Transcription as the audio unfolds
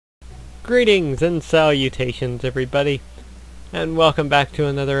Greetings and salutations, everybody, and welcome back to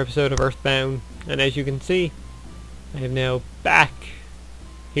another episode of Earthbound. And as you can see, I am now back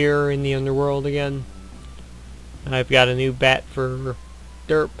here in the underworld again. I've got a new bat for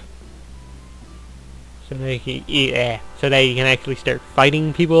Derp, so that you can actually start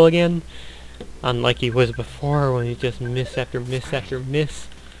fighting people again, unlike he was before when he just miss after miss after miss.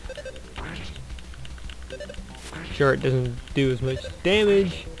 Sure, it doesn't do as much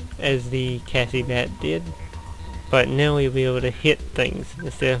damage as the Cassie bat did, but now we'll be able to hit things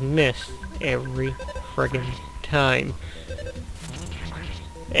instead of miss every friggin' time.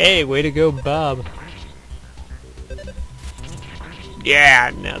 Hey, way to go, Bob.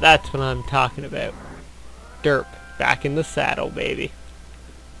 Yeah, now that's what I'm talking about. Derp, back in the saddle, baby.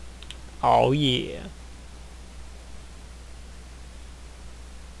 Oh yeah.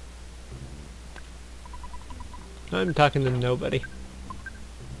 I'm talking to nobody.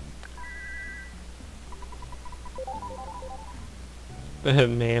 But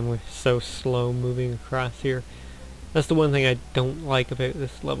man, we're so slow moving across here. That's the one thing I don't like about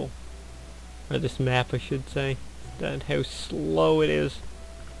this level. Or this map, I should say. That how slow it is.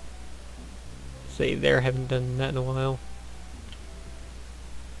 Say there, haven't done that in a while.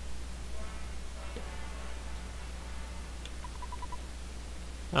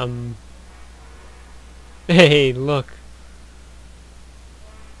 Hey, look.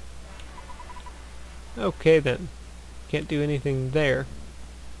 Okay then. Can't do anything there.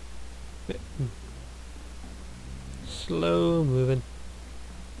 Slow moving.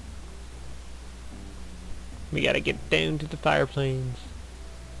 We gotta get down to the fire plains.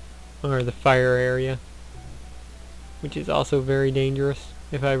 Or the fire area. Which is also very dangerous,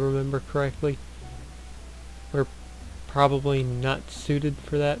 if I remember correctly. We're probably not suited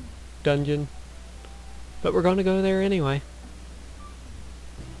for that dungeon. But we're gonna go there anyway.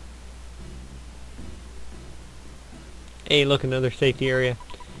 Hey, look, another safety area.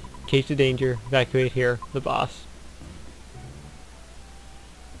 In case of danger, evacuate here. The boss.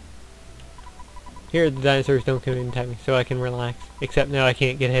 Here, the dinosaurs don't come in and attack me, so I can relax. Except now I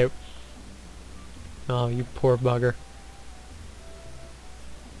can't get out. Oh, you poor bugger.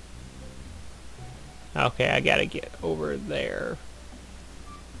 Okay, I gotta get over there.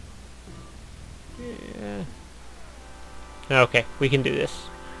 Yeah. Okay, we can do this.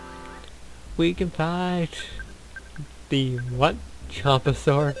 We can fight. The what?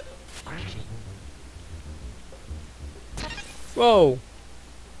 Chomposaur? Whoa!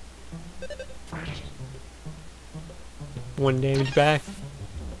 1 damage back.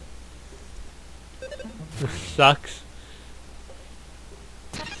 This sucks.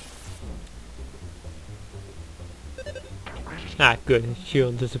 Ah, good. His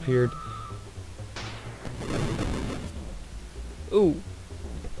shield disappeared. Ooh!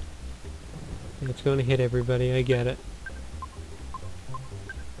 It's going to hit everybody, I get it.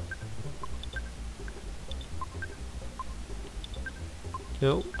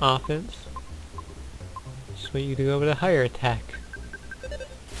 No, offense. Just want you to go with a higher attack.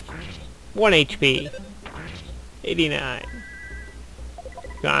 1 HP. 89.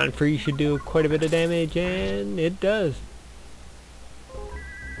 Gone free should do quite a bit of damage, and it does.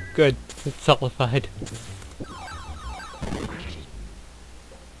 Good. It's solidified.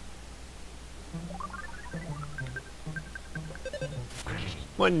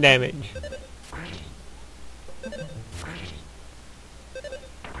 One damage.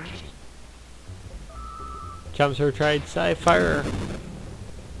 Chomposaur tried Sci-Fire.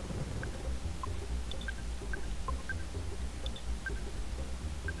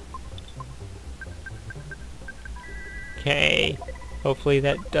 Okay. Hopefully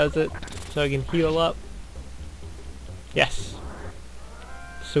that does it, so I can heal up. Yes.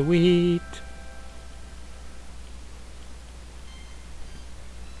 Sweet.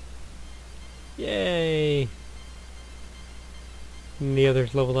 Yay. And the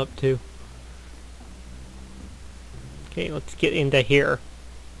others leveled up too. Okay, let's get into here.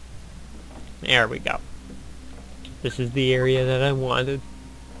 There we go. This is the area that I wanted.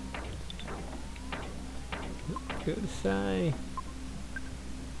 Go to Sci.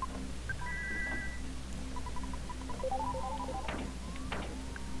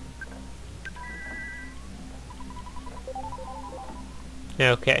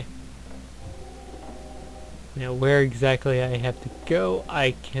 Okay. Now where exactly I have to go,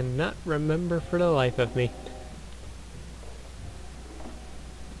 I cannot remember for the life of me.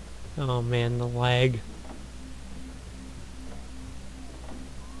 Oh man, the lag.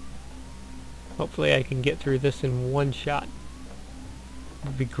 Hopefully I can get through this in one shot.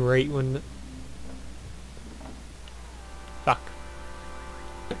 It'd be great, wouldn't it? Fuck.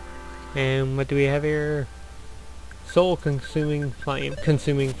 And what do we have here? Soul consuming flame.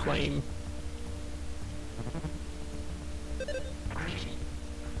 Consuming flame.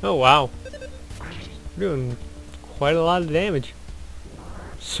 Oh wow. We're doing quite a lot of damage.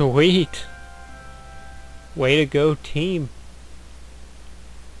 Sweet. Way to go, team.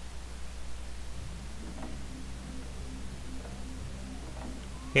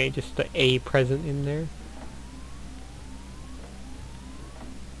 Okay, just the A present in there.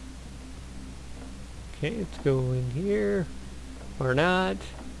 Okay, let's go in here. Or not.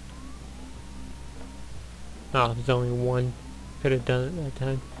 Oh, there's only one. Could have done it that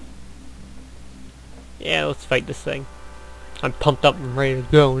time. Yeah, let's fight this thing. I'm pumped up and ready to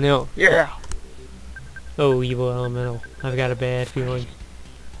go now. Yeah! Oh, evil elemental. I've got a bad feeling.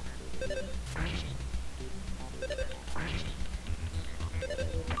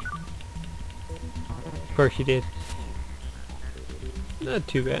 Of course you did. Not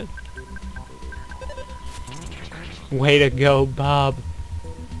too bad. Way to go, Bob.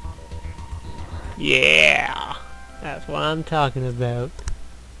 Yeah! That's what I'm talking about.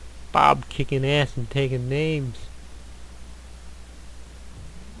 Bob kicking ass and taking names.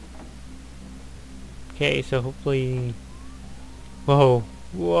 Okay, so hopefully... Whoa.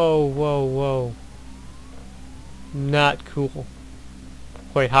 Whoa, whoa, whoa. Not cool.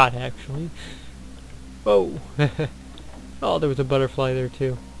 Quite hot, actually. Whoa. Oh, there was a butterfly there,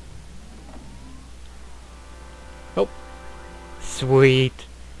 too. Oh. Sweet.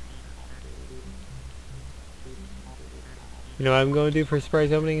 You know what I'm going to do for a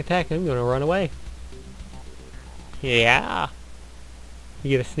surprise opening attack? I'm going to run away. Yeah. You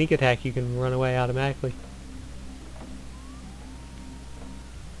get a sneak attack, you can run away automatically.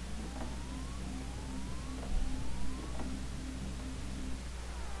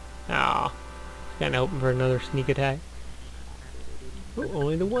 Ah, kind of hoping for another sneak attack. Oh,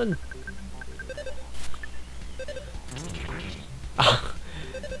 only the one.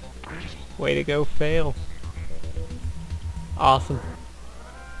 Way to go, fail. Awesome.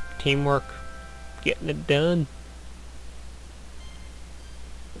 Teamwork. Getting it done.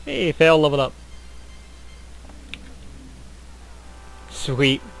 Hey, fail leveled up.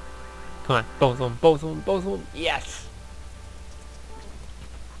 Sweet. Come on, both of them, both of them, both of them. Yes!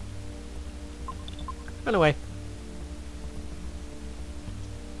 Run away.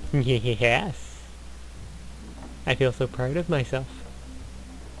 Yes. I feel so proud of myself.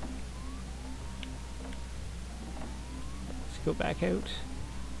 Let's go back out.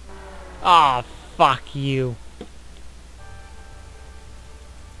 Ah, fuck you.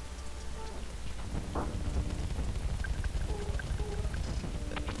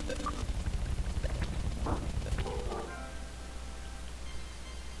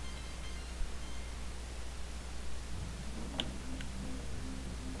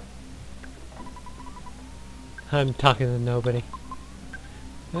 I'm talking to nobody.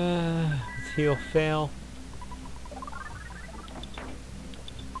 Let's heal fail.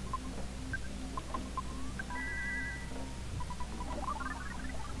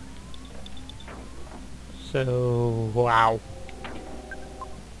 So, wow.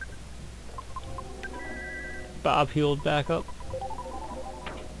 Bob healed back up.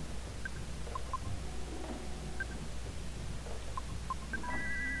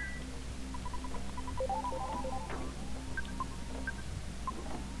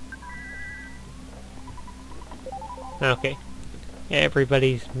 Okay.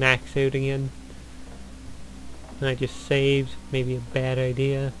 Everybody's maxed out again. I just saved. Maybe a bad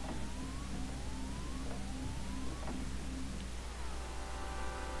idea.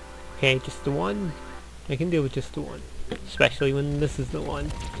 Okay, just the one. I can deal with just the one. Especially when this is the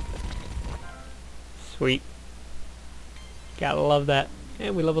one. Sweet. Gotta love that.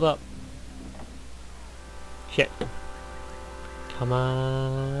 And we leveled up. Shit. Come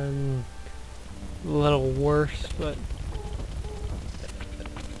on. A little worse, but...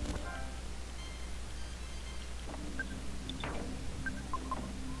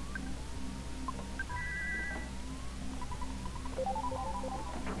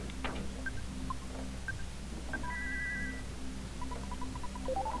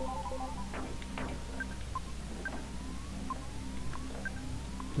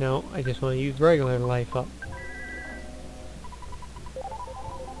 No, I just want to use regular life up.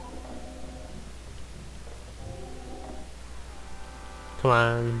 Come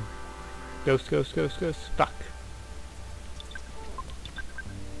on. Ghost, ghost, ghost, ghost. Fuck.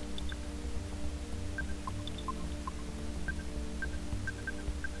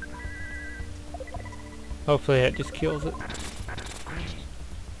 Hopefully that just kills it.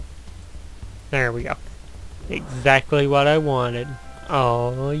 There we go. Exactly what I wanted.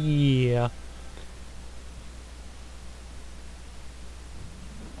 Oh, yeah.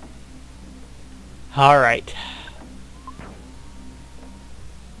 Alright.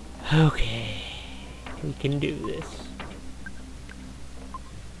 Okay. We can do this.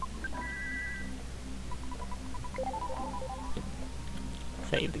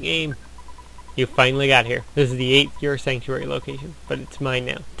 Save the game. You finally got here. This is the 8th Your Sanctuary location, but it's mine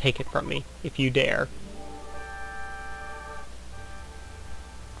now. Take it from me, if you dare.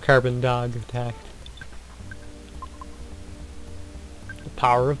 Carbon dog attacked. The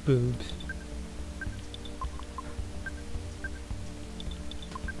power of boobs.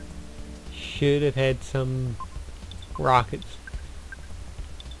 Should have had some rockets.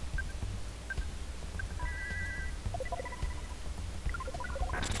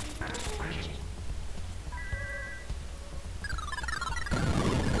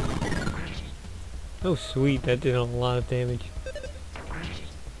 Oh sweet, that did a lot of damage.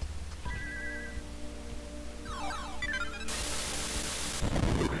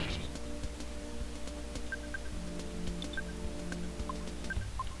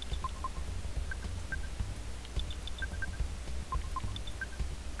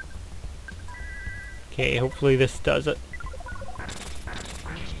 Okay, hopefully this does it.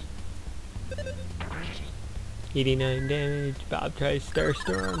 89 damage, Bob tries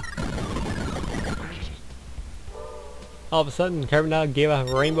Starstorm. All of a sudden, Carbon Dog gave a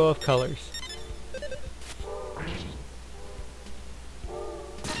rainbow of colors.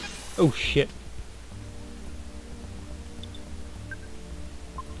 Oh shit.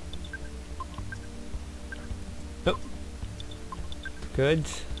 Oh.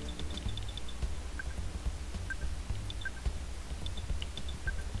 Goods.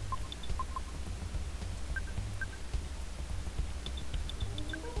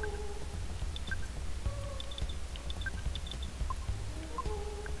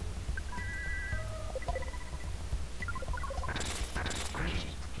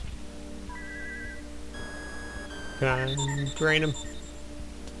 Can I drain him?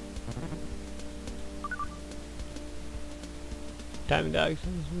 Diamond dogs.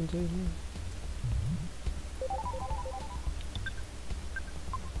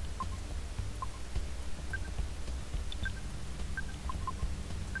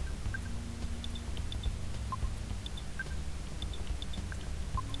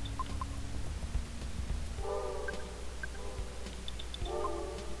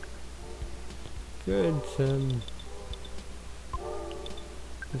 Good.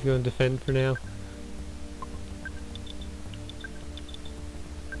 Let's go and defend for now.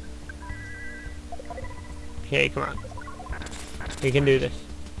 Okay, come on. We can do this.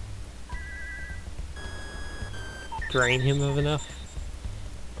 Drain him of enough.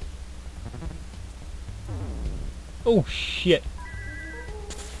 Oh shit.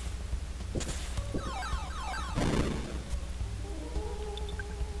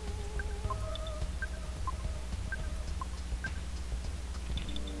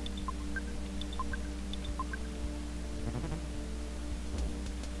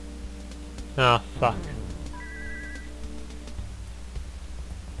 Ah, fuck.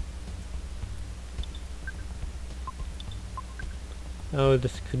 Oh,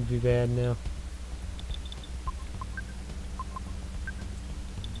 this could be bad now.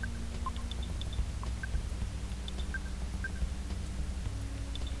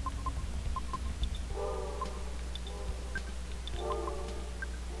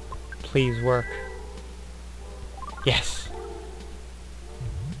 Please work. Yes.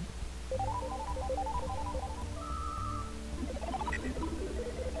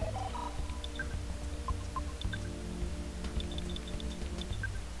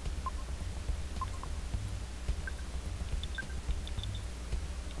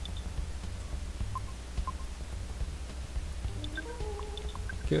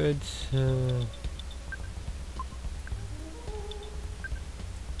 Good.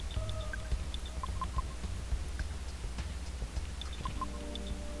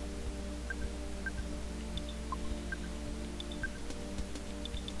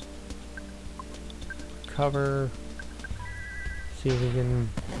 Cover. See if we can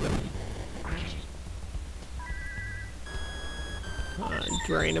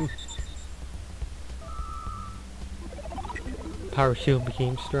drain him. Power shield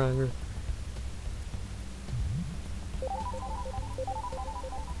became stronger.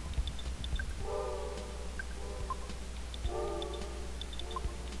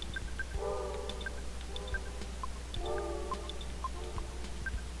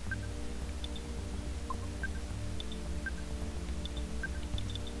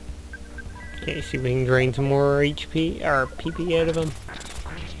 Okay, see if we can drain some more HP or PP out of him.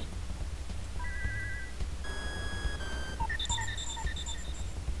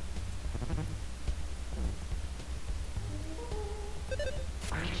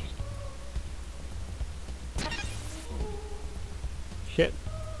 shit.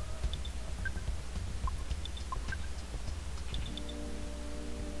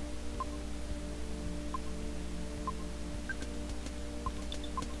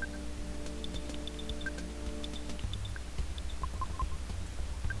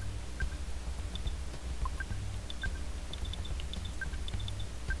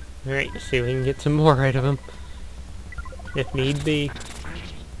 Alright, let's see if we can get some more out of him. If need be.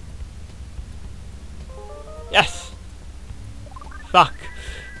 Yes! Fuck!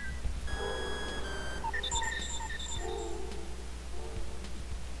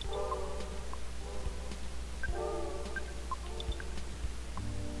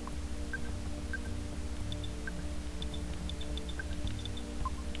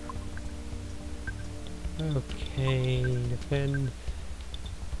 Okay, defend.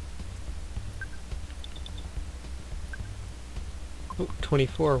 Oh,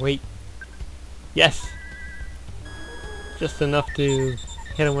 24, wait. Yes! Just enough to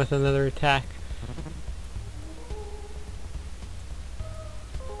hit him with another attack.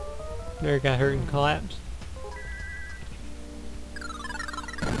 There, got hurt and collapsed.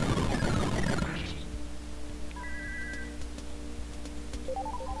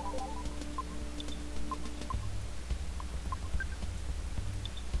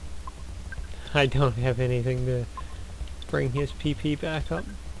 I don't have anything to bring his PP back up.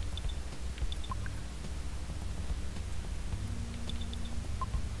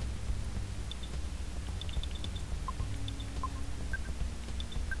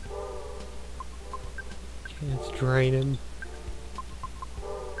 Okay, let's drain him.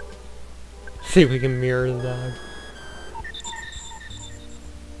 See if we can mirror the dog.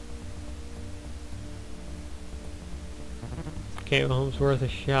 Okay, well, it's worth a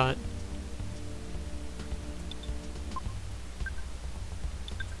shot.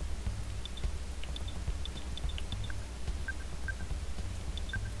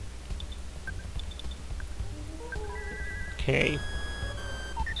 Okay.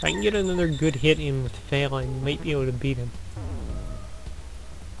 If I can get another good hit in with fail, I might be able to beat him.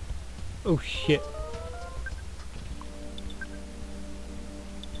 Oh shit.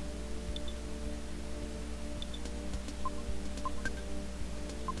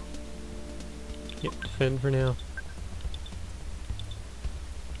 Yep, defend for now.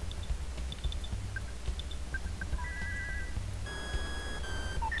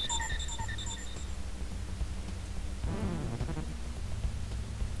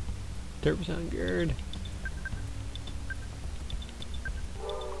 Derp's on guard.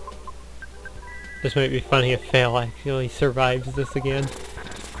 This might be funny if Fail actually survives this again.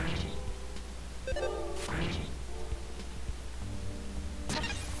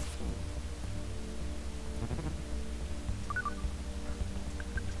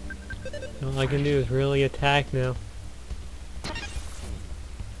 All I can do is really attack now.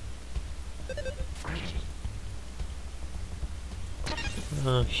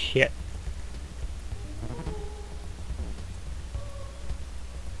 Oh shit.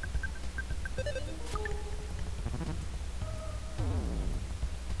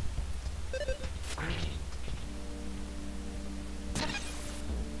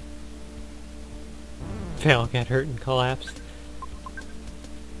 Fail got hurt and collapsed.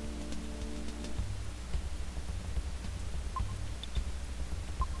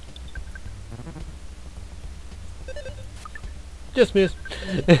 Just missed.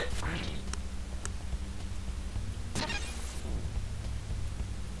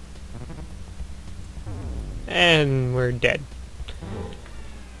 And we're dead.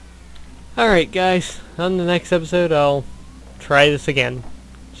 Alright guys, on the next episode I'll try this again.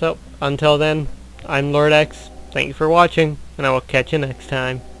 So, until then, I'm Lord X, thank you for watching, and I will catch you next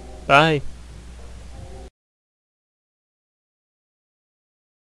time. Bye.